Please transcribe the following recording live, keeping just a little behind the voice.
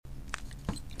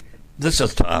This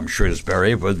is Tom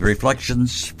Shrewsbury with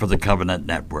Reflections for the Covenant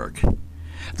Network.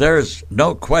 There's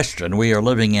no question we are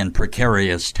living in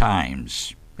precarious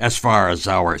times as far as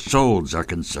our souls are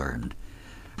concerned.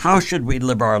 How should we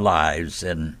live our lives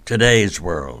in today's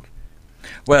world?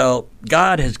 Well,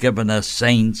 God has given us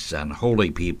saints and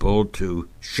holy people to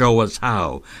show us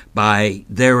how by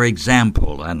their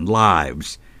example and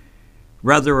lives,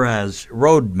 rather as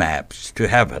roadmaps to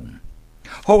heaven.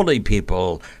 Holy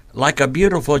people like a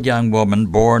beautiful young woman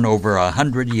born over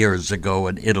 100 years ago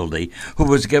in Italy who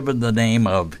was given the name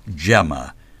of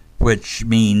Gemma, which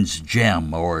means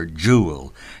gem or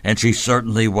jewel, and she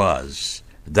certainly was.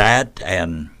 That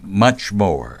and much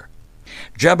more.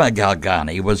 Gemma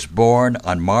Galgani was born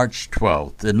on March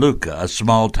 12th in Lucca, a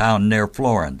small town near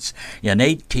Florence, in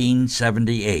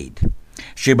 1878.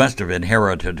 She must have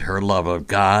inherited her love of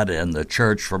God and the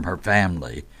church from her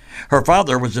family. Her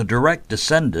father was a direct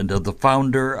descendant of the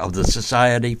founder of the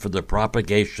Society for the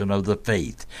Propagation of the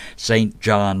Faith, St.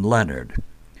 John Leonard.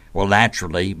 Well,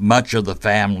 naturally, much of the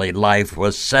family life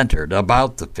was centered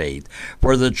about the faith,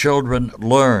 where the children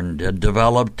learned and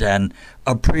developed an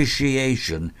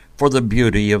appreciation for the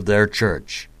beauty of their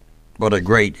church. What a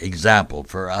great example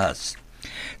for us.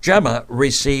 Gemma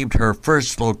received her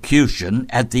first locution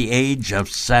at the age of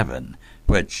 7,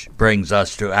 which brings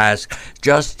us to ask,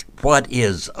 just what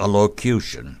is a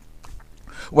locution?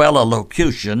 Well, a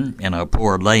locution, in a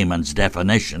poor layman's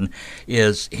definition,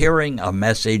 is hearing a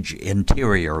message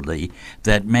interiorly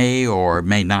that may or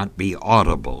may not be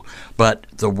audible, but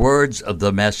the words of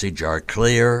the message are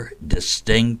clear,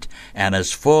 distinct, and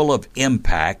as full of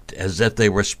impact as if they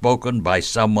were spoken by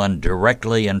someone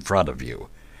directly in front of you.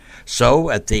 So,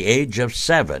 at the age of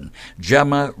 7,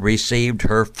 Gemma received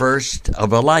her first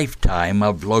of a lifetime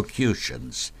of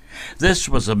locutions. This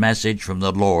was a message from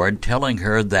the Lord telling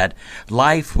her that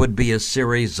life would be a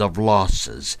series of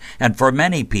losses, and for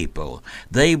many people,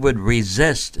 they would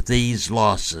resist these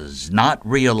losses, not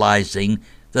realizing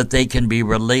that they can be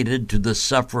related to the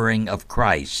suffering of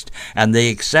Christ, and the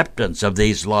acceptance of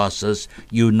these losses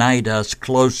unite us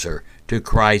closer to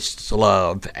Christ's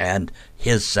love and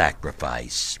His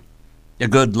sacrifice. A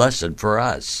good lesson for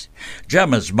us.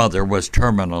 Gemma's mother was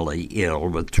terminally ill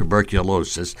with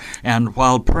tuberculosis, and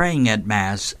while praying at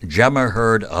Mass, Gemma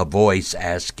heard a voice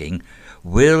asking,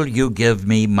 "Will you give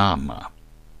me Mama?"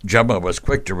 Gemma was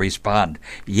quick to respond,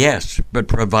 "Yes, but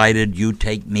provided you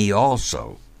take me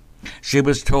also." She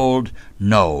was told,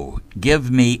 "No, give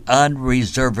me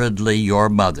unreservedly your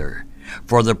mother.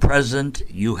 For the present,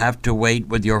 you have to wait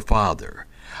with your father.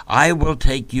 I will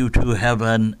take you to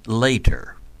heaven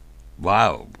later."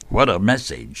 Wow, what a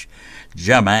message.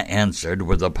 Gemma answered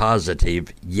with a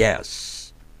positive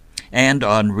yes. And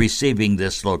on receiving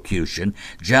this locution,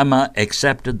 Gemma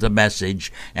accepted the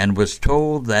message and was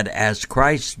told that as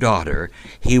Christ's daughter,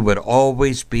 he would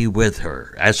always be with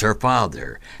her as her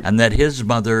father, and that his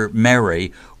mother,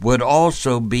 Mary, would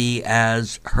also be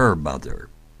as her mother.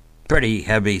 Pretty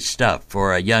heavy stuff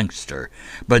for a youngster,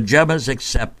 but Gemma's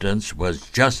acceptance was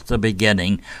just the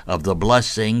beginning of the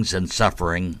blessings and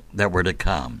suffering that were to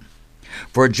come.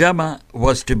 For Gemma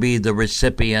was to be the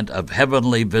recipient of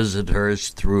heavenly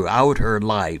visitors throughout her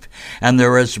life, and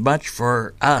there is much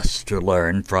for us to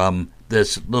learn from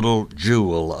this little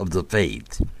jewel of the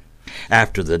faith.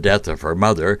 After the death of her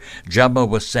mother, Gemma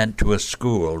was sent to a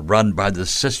school run by the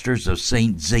Sisters of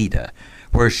St. Zita,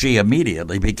 where she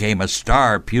immediately became a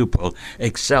star pupil,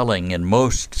 excelling in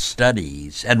most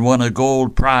studies, and won a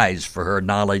gold prize for her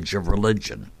knowledge of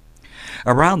religion.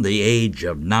 Around the age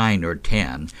of 9 or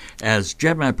 10, as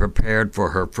Gemma prepared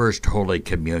for her first Holy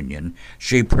Communion,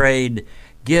 she prayed,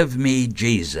 "Give me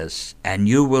Jesus, and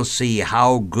you will see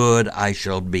how good I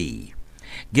shall be.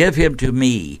 Give him to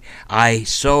me. I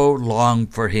so long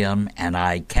for him, and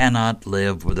I cannot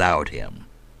live without him."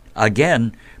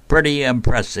 Again, pretty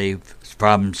impressive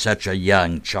from such a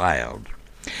young child.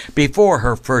 Before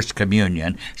her first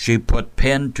communion, she put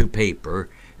pen to paper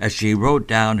as she wrote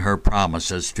down her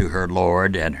promises to her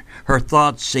Lord, and her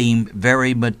thoughts seemed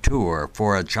very mature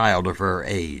for a child of her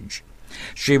age.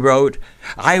 She wrote,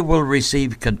 "I will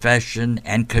receive confession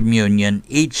and communion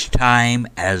each time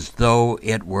as though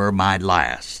it were my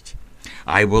last.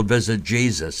 I will visit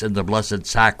Jesus in the Blessed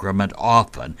Sacrament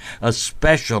often,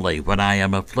 especially when I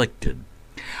am afflicted.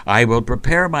 I will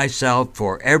prepare myself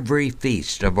for every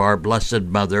feast of our Blessed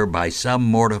Mother by some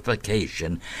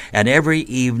mortification, and every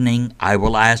evening I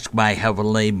will ask my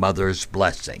Heavenly Mother's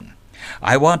blessing.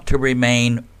 I want to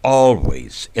remain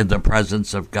always in the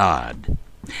presence of God.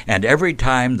 And every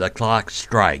time the clock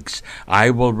strikes, I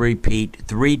will repeat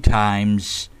 3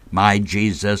 times, my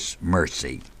Jesus,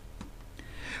 mercy."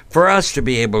 For us to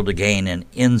be able to gain an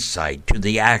insight to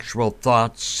the actual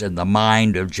thoughts and the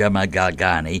mind of Gemma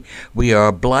Galgani, we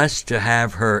are blessed to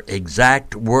have her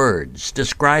exact words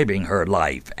describing her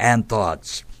life and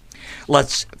thoughts.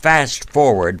 Let's fast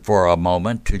forward for a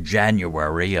moment to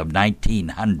January of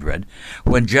 1900,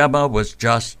 when Gemma was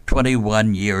just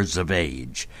 21 years of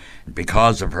age.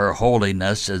 Because of her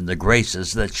holiness and the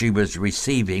graces that she was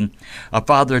receiving,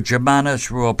 Father Germanus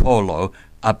Ruopolo,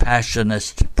 a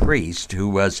Passionist priest who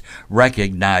was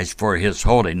recognized for his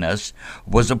holiness,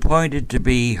 was appointed to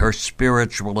be her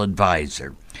spiritual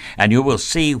advisor. And you will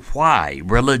see why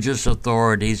religious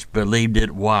authorities believed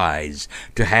it wise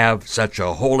to have such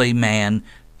a holy man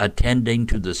attending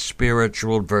to the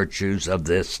spiritual virtues of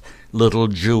this little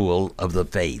jewel of the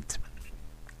faith.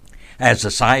 As a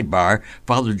sidebar,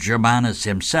 Father Germanus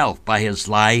himself, by his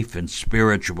life and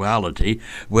spirituality,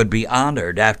 would be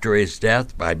honored after his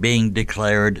death by being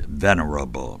declared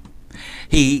venerable.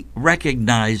 He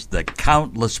recognized the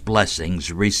countless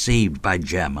blessings received by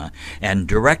Gemma and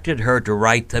directed her to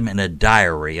write them in a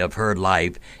diary of her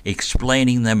life,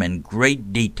 explaining them in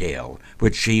great detail,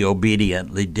 which she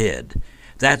obediently did.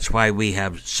 That's why we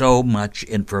have so much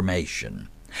information.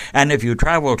 And if you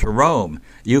travel to Rome,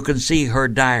 you can see her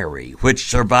diary, which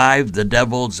survived the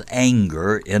devil's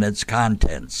anger in its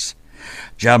contents.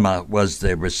 Gemma was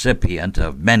the recipient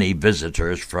of many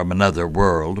visitors from another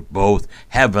world, both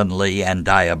heavenly and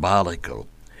diabolical.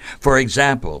 For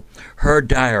example, her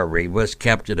diary was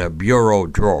kept in a bureau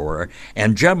drawer,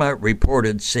 and Gemma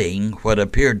reported seeing what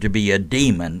appeared to be a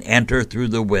demon enter through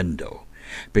the window.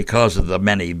 Because of the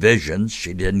many visions,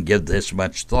 she didn't give this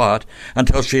much thought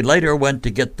until she later went to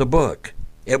get the book.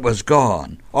 It was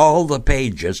gone. All the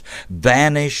pages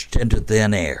vanished into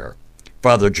thin air.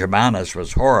 Father Germanus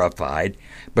was horrified,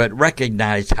 but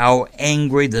recognized how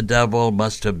angry the devil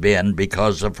must have been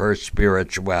because of her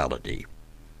spirituality.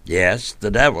 Yes,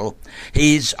 the devil.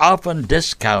 He's often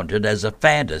discounted as a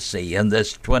fantasy in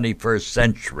this 21st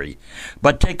century,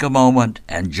 but take a moment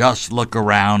and just look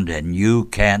around and you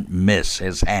can't miss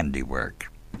his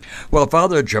handiwork. Well,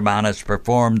 Father Germanus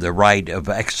performed the rite of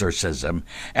exorcism,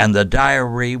 and the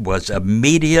diary was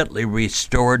immediately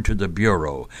restored to the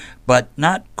bureau, but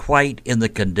not quite in the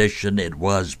condition it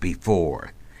was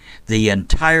before. The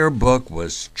entire book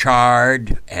was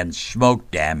charred and smoke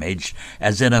damaged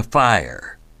as in a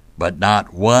fire, but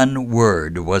not one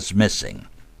word was missing.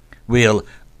 We'll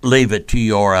leave it to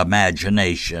your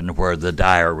imagination where the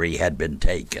diary had been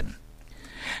taken.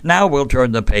 Now we'll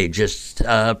turn the pages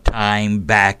of time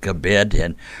back a bit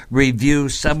and review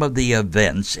some of the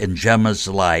events in Gemma's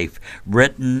life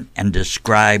written and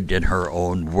described in her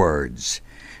own words.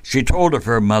 She told of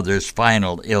her mother's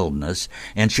final illness,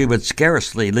 and she would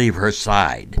scarcely leave her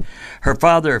side. Her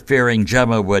father, fearing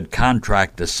Gemma would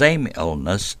contract the same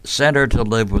illness, sent her to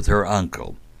live with her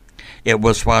uncle. It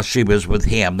was while she was with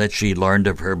him that she learned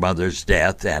of her mother's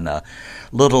death, and a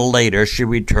little later she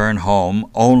returned home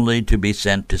only to be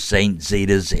sent to St.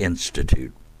 Zita's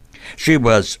Institute. She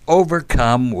was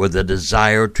overcome with a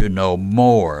desire to know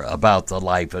more about the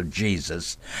life of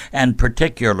Jesus, and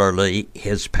particularly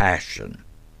his passion.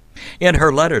 In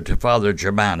her letter to Father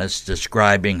Germanus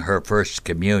describing her first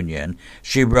communion,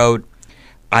 she wrote,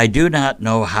 "I do not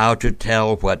know how to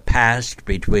tell what passed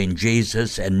between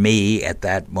Jesus and me at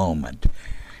that moment.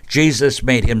 Jesus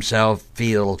made himself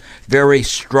feel very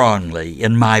strongly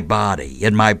in my body,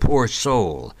 in my poor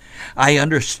soul. I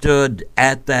understood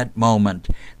at that moment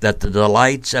that the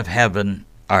delights of heaven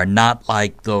are not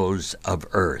like those of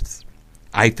earth.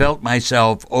 I felt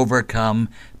myself overcome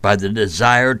by the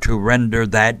desire to render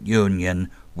that union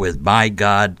with my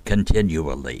God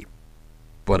continually."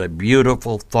 What a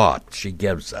beautiful thought she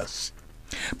gives us,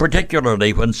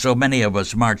 particularly when so many of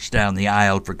us march down the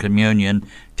aisle for communion,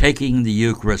 taking the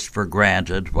Eucharist for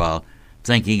granted while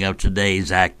thinking of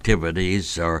today's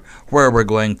activities or where we're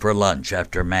going for lunch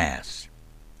after Mass.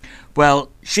 Well,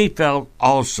 she felt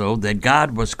also that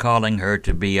God was calling her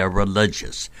to be a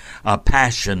religious, a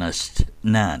passionist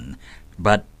nun,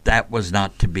 but that was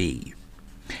not to be.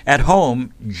 At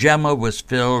home, Gemma was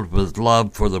filled with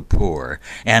love for the poor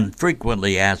and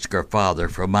frequently asked her father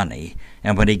for money,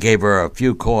 and when he gave her a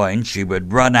few coins, she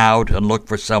would run out and look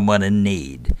for someone in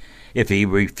need. If he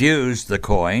refused the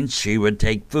coins, she would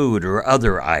take food or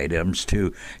other items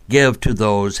to give to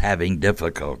those having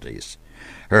difficulties.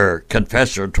 Her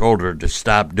confessor told her to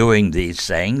stop doing these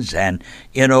things, and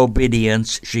in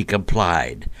obedience she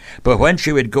complied. But when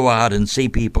she would go out and see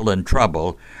people in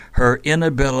trouble, her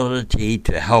inability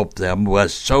to help them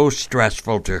was so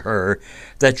stressful to her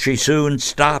that she soon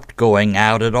stopped going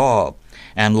out at all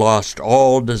and lost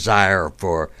all desire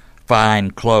for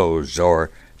fine clothes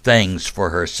or things for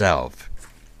herself.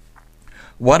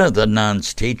 One of the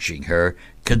nuns teaching her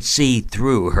could see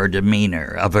through her demeanor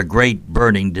of a great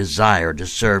burning desire to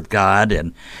serve God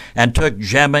and took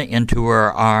Gemma into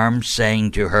her arms,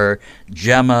 saying to her,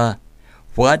 "Gemma,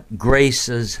 what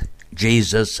graces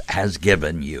Jesus has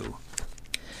given you."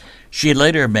 She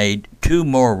later made 2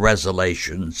 more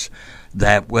resolutions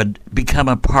that would become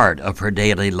a part of her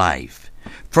daily life.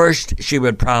 First, she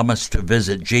would promise to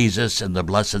visit Jesus in the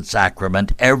Blessed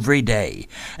Sacrament every day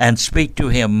and speak to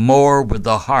him more with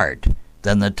the heart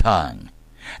than the tongue.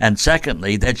 And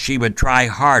secondly, that she would try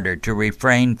harder to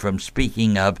refrain from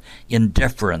speaking of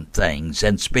indifferent things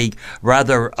and speak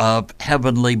rather of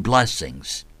heavenly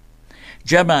blessings.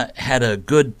 Gemma had a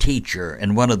good teacher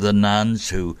in one of the nuns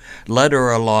who led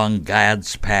her along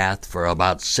God's path for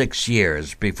about 6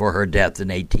 years before her death in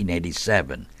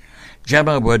 1887.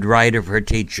 Gemma would write of her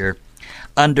teacher,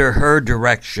 "Under her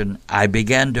direction, I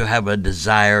began to have a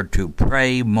desire to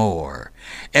pray more.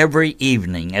 Every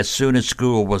evening, as soon as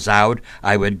school was out,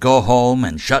 I would go home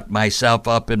and shut myself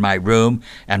up in my room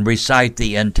and recite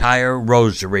the entire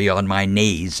rosary on my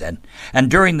knees, and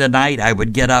during the night I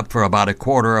would get up for about a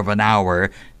quarter of an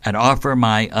hour and offer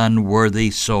my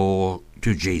unworthy soul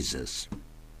to Jesus."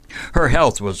 Her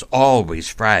health was always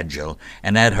fragile,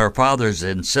 and at her father's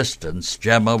insistence,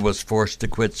 Gemma was forced to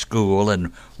quit school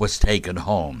and was taken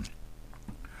home.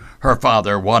 Her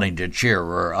father, wanting to cheer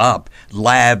her up,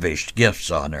 lavished gifts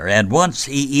on her, and once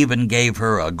he even gave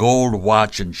her a gold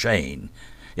watch and chain.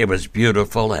 It was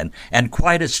beautiful and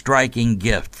quite a striking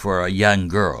gift for a young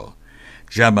girl.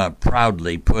 Gemma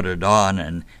proudly put it on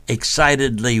and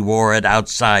excitedly wore it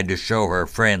outside to show her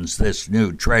friends this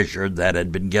new treasure that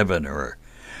had been given her.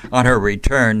 On her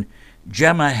return,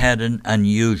 Gemma had an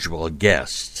unusual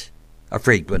guest, a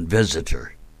frequent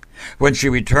visitor. When she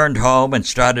returned home and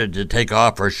started to take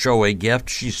off her showy gift,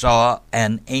 she saw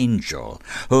an angel,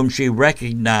 whom she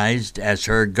recognized as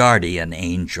her guardian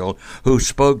angel, who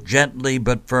spoke gently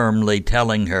but firmly,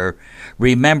 telling her,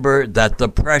 "Remember that the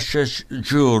precious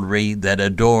jewelry that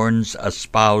adorns a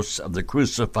spouse of the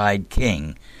crucified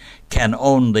King can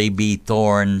only be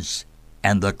thorns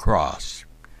and the cross."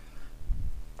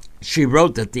 She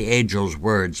wrote that the angel's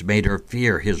words made her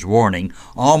fear his warning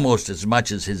almost as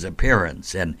much as his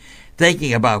appearance, and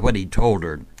thinking about what he told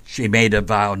her, she made a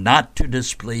vow not to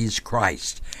displease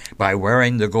Christ by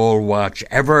wearing the gold watch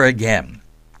ever again.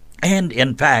 And,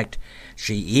 in fact,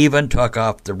 she even took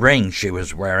off the ring she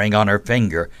was wearing on her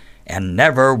finger and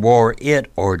never wore it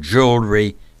or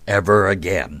jewelry ever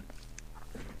again.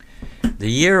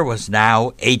 The year was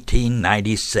now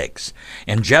 1896,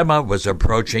 and Gemma was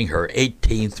approaching her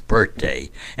 18th birthday,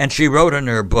 and she wrote in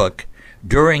her book,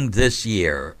 "During this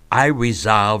year, I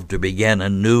resolved to begin a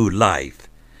new life.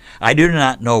 I do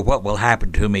not know what will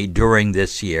happen to me during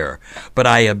this year, but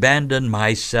I abandon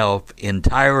myself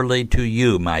entirely to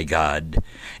you, my God,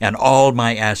 and all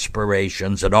my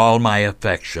aspirations and all my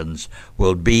affections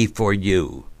will be for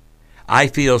you. I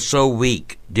feel so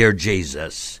weak, dear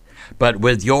Jesus, but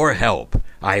with your help,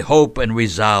 I hope and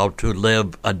resolve to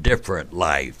live a different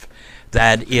life.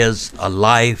 That is, a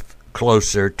life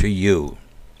closer to you."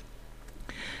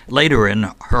 Later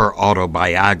in her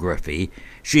autobiography,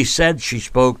 she said she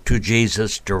spoke to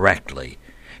Jesus directly.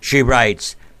 She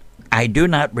writes, "I do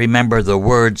not remember the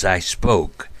words I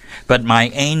spoke, but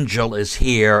my angel is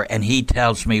here, and he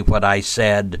tells me what I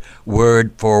said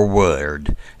word for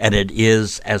word, and it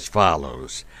is as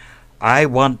follows. I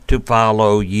want to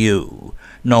follow you,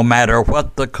 no matter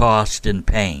what the cost and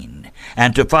pain,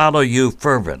 and to follow you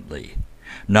fervently.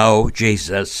 No,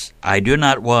 Jesus, I do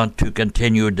not want to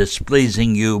continue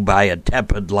displeasing you by a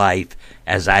tepid life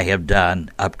as I have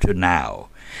done up to now.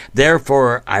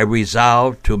 Therefore, I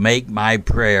resolve to make my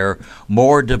prayer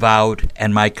more devout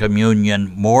and my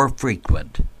communion more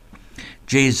frequent.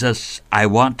 Jesus, I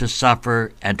want to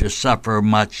suffer and to suffer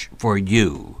much for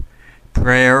you.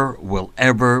 Prayer will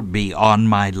ever be on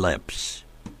my lips."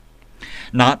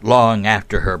 Not long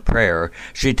after her prayer,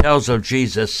 she tells of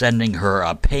Jesus sending her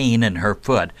a pain in her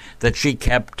foot that she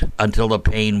kept until the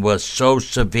pain was so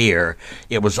severe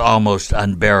it was almost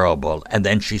unbearable, and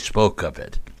then she spoke of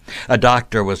it. A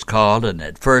doctor was called, and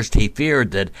at first he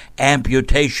feared that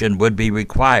amputation would be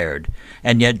required,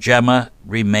 and yet Gemma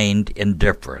remained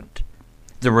indifferent.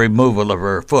 The removal of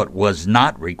her foot was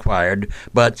not required,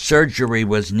 but surgery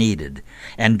was needed,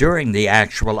 and during the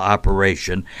actual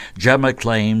operation, Gemma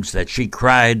claims that she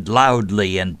cried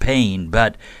loudly in pain,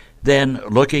 but then,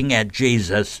 looking at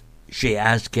Jesus, she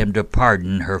asked him to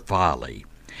pardon her folly.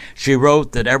 She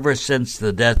wrote that ever since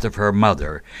the death of her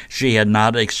mother, she had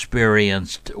not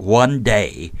experienced one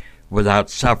day without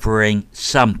suffering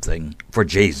something for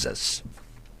Jesus.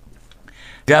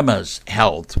 Gemma's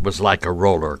health was like a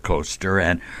roller coaster,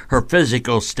 and her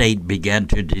physical state began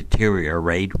to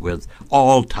deteriorate with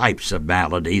all types of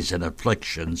maladies and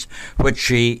afflictions, which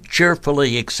she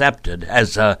cheerfully accepted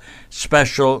as a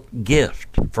special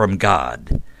gift from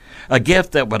God, a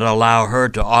gift that would allow her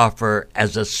to offer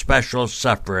as a special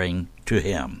suffering to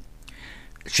Him.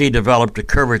 She developed a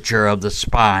curvature of the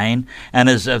spine, and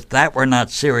as if that were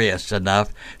not serious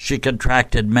enough, she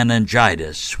contracted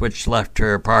meningitis, which left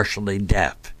her partially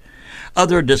deaf.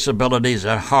 Other disabilities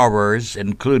and horrors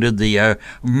included the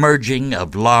emerging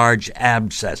of large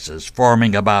abscesses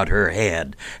forming about her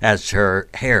head as her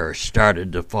hair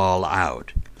started to fall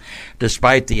out.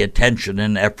 Despite the attention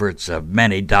and efforts of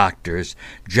many doctors,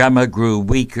 Gemma grew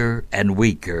weaker and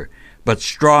weaker, but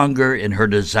stronger in her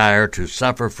desire to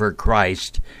suffer for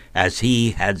Christ as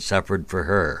He had suffered for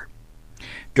her.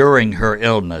 During her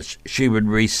illness, she would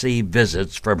receive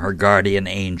visits from her guardian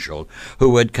angel, who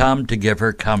would come to give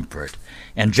her comfort.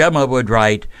 And Gemma would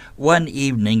write, "One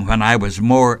evening when I was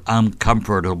more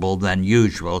uncomfortable than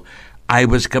usual, I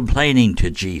was complaining to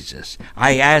Jesus.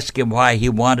 I asked Him why He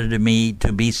wanted me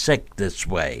to be sick this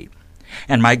way.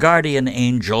 And my guardian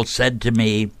angel said to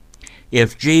me,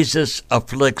 'If Jesus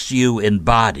afflicts you in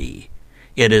body,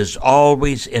 it is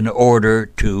always in order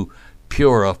to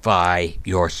purify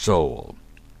your soul.'"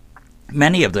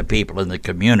 Many of the people in the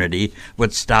community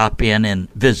would stop in and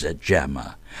visit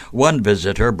Gemma. One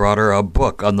visitor brought her a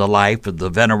book on the life of the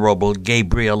Venerable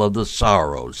Gabriel of the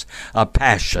Sorrows, a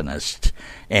Passionist,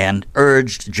 and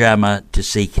urged Gemma to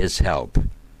seek his help.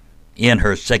 In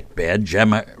her sickbed,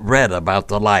 Gemma read about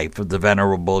the life of the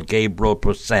Venerable Gabriel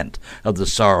Procent of the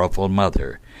Sorrowful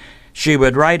Mother. She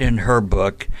would write in her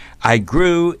book, "I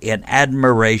grew in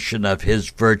admiration of his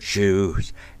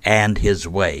virtues and his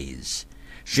ways."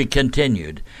 She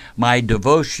continued, "My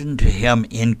devotion to him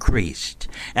increased.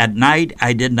 At night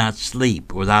I did not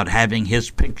sleep without having his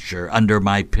picture under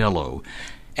my pillow,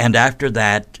 and after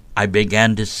that I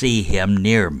began to see him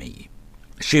near me."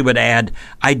 She would add,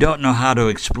 "I don't know how to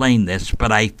explain this,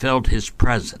 but I felt his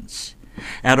presence.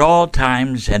 At all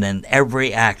times and in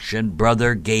every action,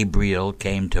 Brother Gabriel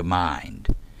came to mind."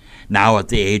 Now at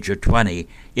the age of 20,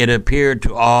 it appeared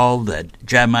to all that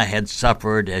Gemma had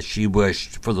suffered as she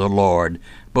wished for the Lord,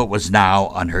 but was now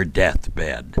on her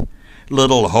deathbed.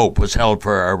 Little hope was held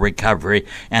for her recovery,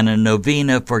 and a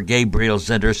novena for Gabriel's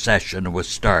intercession was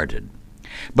started.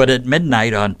 But at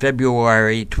midnight on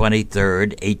February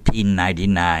 23,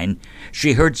 1899,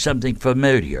 she heard something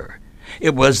familiar.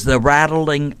 It was the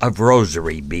rattling of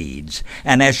rosary beads,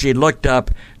 and as she looked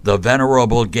up, the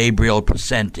Venerable Gabriel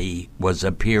Procenti was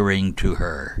appearing to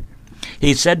her.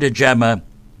 He said to Gemma,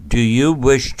 "Do you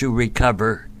wish to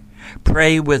recover?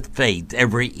 Pray with faith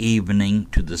every evening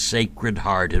to the Sacred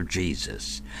Heart of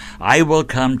Jesus. I will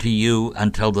come to you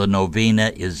until the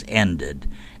novena is ended,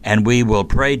 and we will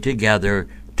pray together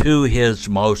to His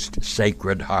most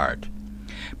Sacred Heart."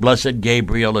 Blessed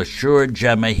Gabriel assured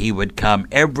Gemma he would come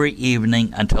every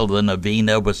evening until the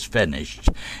novena was finished,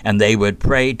 and they would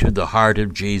pray to the heart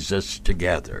of Jesus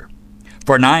together.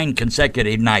 For 9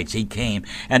 consecutive nights he came,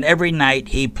 and every night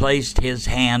he placed his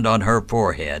hand on her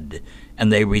forehead,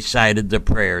 and they recited the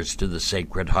prayers to the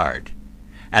Sacred Heart.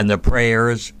 And the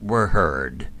prayers were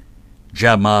heard.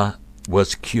 Gemma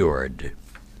was cured.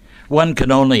 One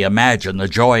can only imagine the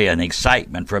joy and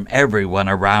excitement from everyone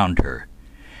around her.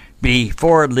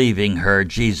 Before leaving her,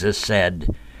 Jesus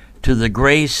said, "To the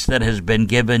grace that has been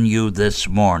given you this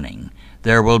morning,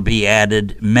 there will be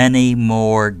added many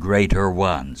more greater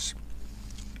ones."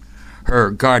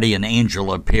 Her guardian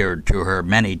angel appeared to her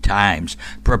many times,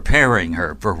 preparing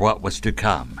her for what was to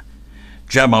come.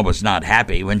 Gemma was not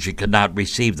happy when she could not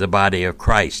receive the body of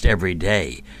Christ every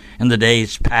day, and the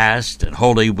days passed and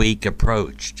Holy Week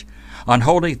approached. On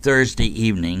Holy Thursday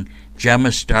evening,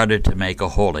 Gemma started to make a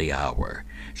holy hour.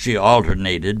 She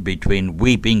alternated between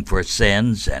weeping for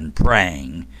sins and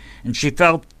praying, and she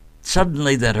felt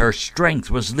suddenly that her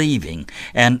strength was leaving,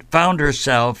 and found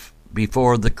herself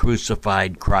before the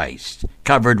crucified Christ,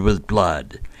 covered with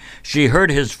blood. She heard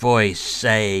his voice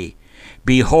say,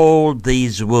 "Behold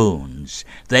these wounds.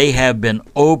 They have been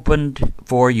opened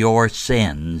for your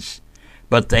sins,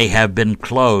 but they have been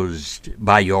closed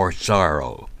by your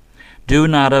sorrow. Do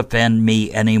not offend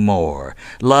me any more.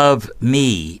 Love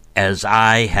me as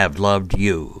I have loved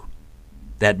you."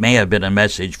 That may have been a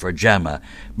message for Gemma,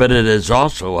 but it is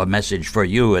also a message for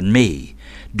you and me.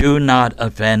 Do not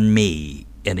offend me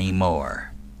any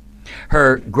more.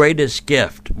 Her greatest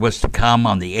gift was to come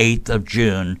on the 8th of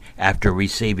June after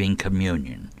receiving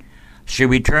communion. She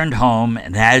returned home,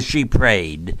 and as she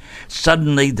prayed,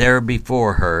 suddenly there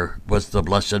before her was the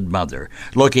Blessed Mother,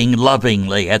 looking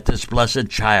lovingly at this blessed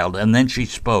child, and then she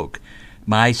spoke,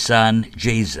 "My son,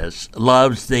 Jesus,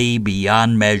 loves thee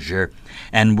beyond measure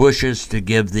and wishes to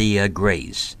give thee a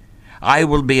grace. I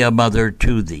will be a mother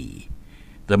to thee."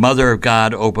 The Mother of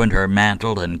God opened her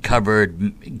mantle and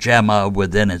covered Gemma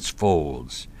within its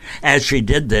folds. As she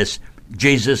did this,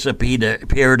 Jesus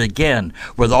appeared again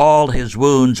with all his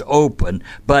wounds open,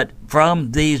 but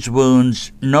from these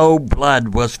wounds no blood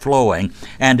was flowing,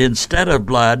 and instead of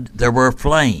blood there were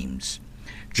flames.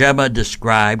 Gemma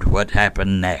described what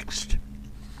happened next.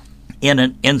 In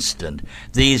an instant,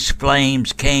 these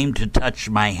flames came to touch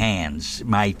my hands,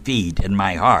 my feet, and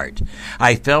my heart.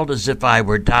 I felt as if I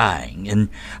were dying, and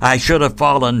I should have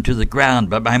fallen to the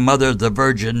ground, but my mother, the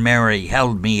Virgin Mary,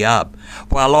 held me up,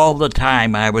 while all the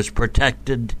time I was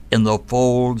protected in the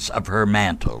folds of her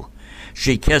mantle.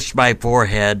 She kissed my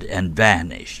forehead and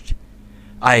vanished.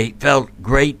 I felt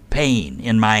great pain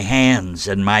in my hands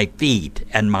and my feet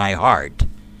and my heart.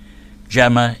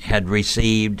 Gemma had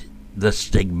received the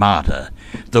stigmata,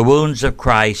 the wounds of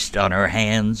Christ on her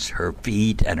hands, her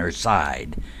feet, and her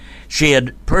side. She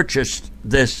had purchased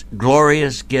this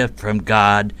glorious gift from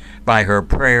God by her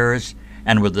prayers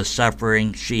and with the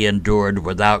suffering she endured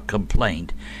without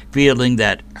complaint, feeling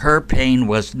that her pain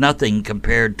was nothing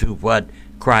compared to what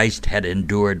Christ had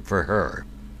endured for her.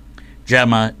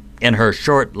 Gemma, in her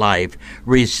short life,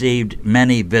 received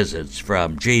many visits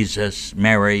from Jesus,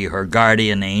 Mary, her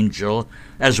guardian angel,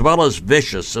 as well as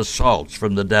vicious assaults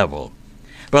from the devil.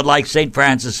 But like St.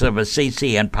 Francis of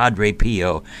Assisi and Padre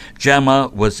Pio, Gemma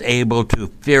was able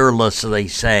to fearlessly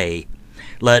say,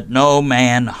 "Let no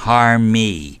man harm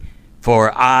me,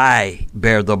 for I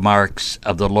bear the marks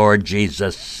of the Lord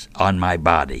Jesus on my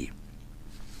body."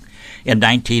 In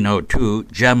 1902,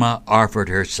 Gemma offered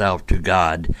herself to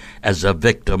God as a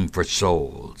victim for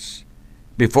souls.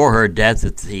 Before her death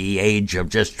at the age of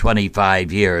just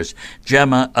 25 years,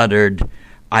 Gemma uttered,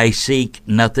 "I seek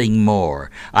nothing more.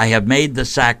 I have made the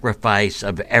sacrifice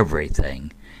of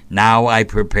everything. Now I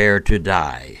prepare to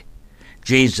die.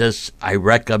 Jesus, I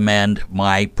recommend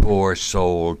my poor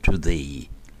soul to thee."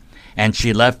 And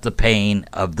she left the pain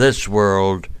of this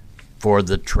world for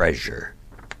the treasure.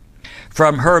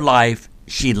 From her life,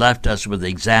 she left us with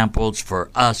examples for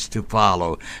us to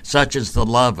follow, such as the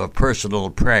love of personal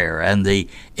prayer and the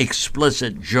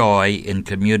explicit joy in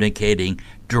communicating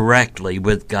directly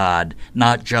with God,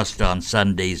 not just on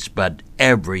Sundays, but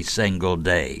every single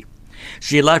day.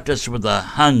 She left us with a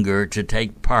hunger to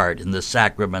take part in the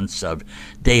sacraments of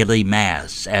daily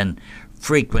Mass and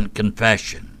frequent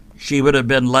confession. She would have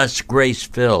been less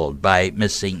grace-filled by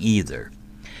missing either.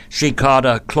 She caught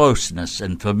a closeness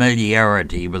and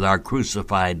familiarity with our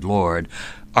crucified Lord,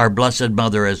 our Blessed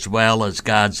Mother, as well as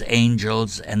God's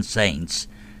angels and saints,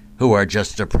 who are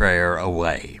just a prayer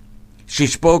away. She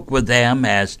spoke with them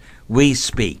as we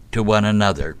speak to one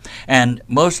another, and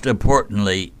most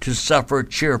importantly, to suffer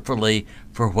cheerfully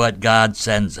for what God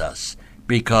sends us,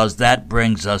 because that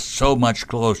brings us so much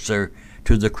closer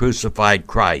to the crucified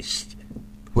Christ,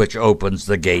 which opens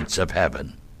the gates of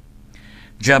heaven.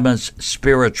 Gemma's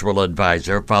spiritual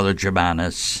advisor, Father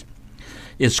Germanus,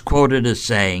 is quoted as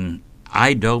saying,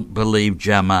 "I don't believe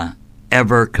Gemma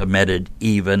ever committed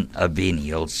even a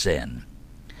venial sin."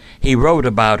 He wrote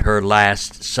about her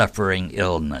last suffering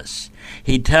illness.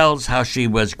 He tells how she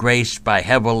was graced by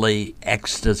heavenly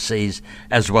ecstasies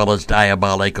as well as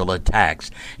diabolical attacks,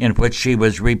 in which she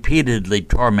was repeatedly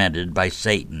tormented by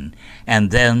Satan, and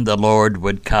then the Lord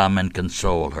would come and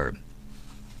console her.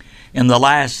 In the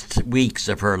last weeks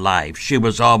of her life, she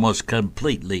was almost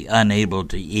completely unable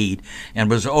to eat and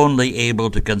was only able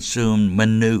to consume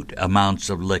minute amounts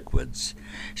of liquids.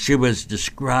 She was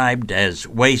described as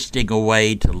wasting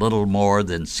away to little more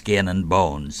than skin and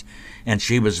bones, and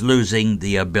she was losing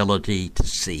the ability to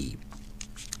see.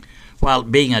 While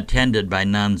being attended by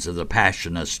nuns of the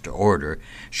Passionist order,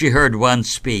 she heard one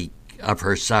speak of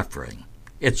her suffering.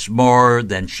 "It's more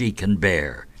than she can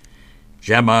bear."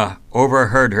 Gemma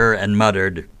overheard her and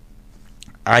muttered,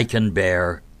 "I can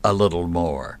bear a little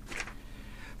more."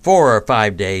 4 or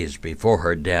 5 days before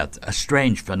her death, a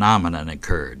strange phenomenon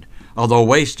occurred. Although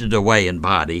wasted away in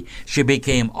body, she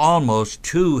became almost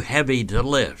too heavy to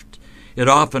lift. It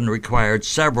often required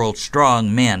several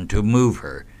strong men to move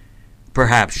her.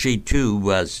 Perhaps she too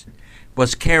was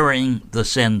carrying the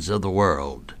sins of the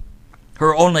world.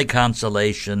 Her only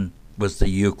consolation was the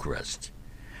Eucharist.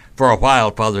 For a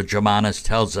while, Father Germanus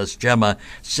tells us, Gemma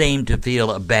seemed to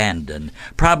feel abandoned,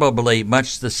 probably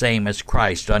much the same as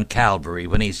Christ on Calvary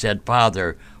when he said,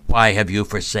 "Father, why have you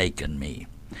forsaken me?"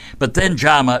 But then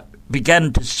Gemma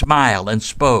began to smile and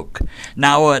spoke.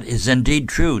 Now it is indeed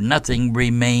true, nothing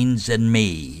remains in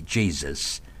me,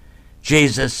 Jesus.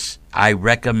 Jesus, I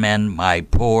recommend my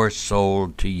poor soul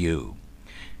to you.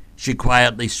 She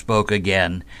quietly spoke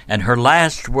again, and her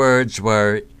last words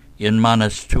were, in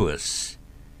manus tuus,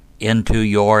 into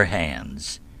your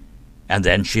hands. And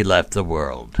then she left the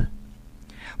world.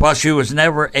 While she was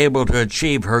never able to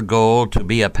achieve her goal to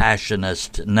be a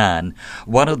Passionist nun,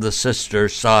 one of the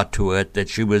sisters saw to it that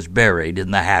she was buried in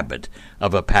the habit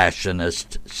of a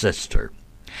Passionist sister.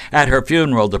 At her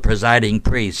funeral, the presiding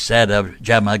priest said of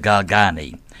Gemma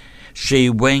Galgani, she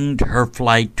winged her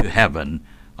flight to heaven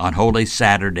on Holy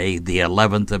Saturday, the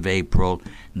 11th of April,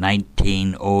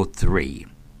 1903.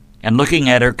 And looking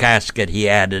at her casket, he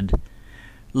added,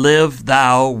 live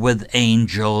thou with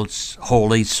angels,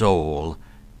 holy soul,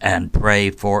 and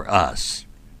pray for us.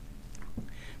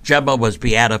 Gemma was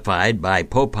beatified by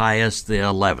Pope Pius XI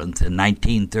in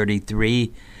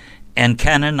 1933 and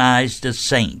canonized as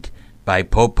saint by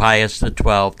Pope Pius XII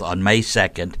on May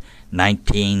 2nd,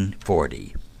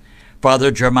 1940.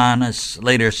 Father Germanus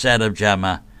later said of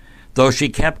Gemma, though she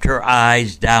kept her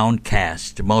eyes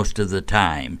downcast most of the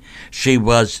time, she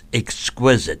was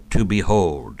exquisite to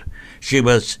behold. She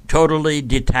was totally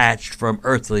detached from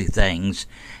earthly things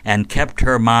and kept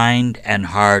her mind and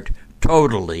heart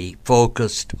totally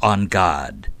focused on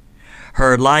God.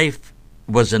 Her life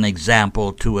was an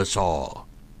example to us all.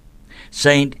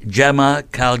 Saint Gemma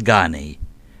Galgani,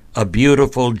 a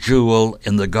beautiful jewel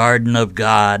in the garden of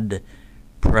God,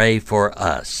 pray for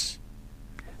us.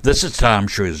 This is Tom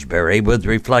Shrewsbury with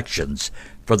Reflections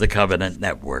for the Covenant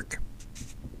Network.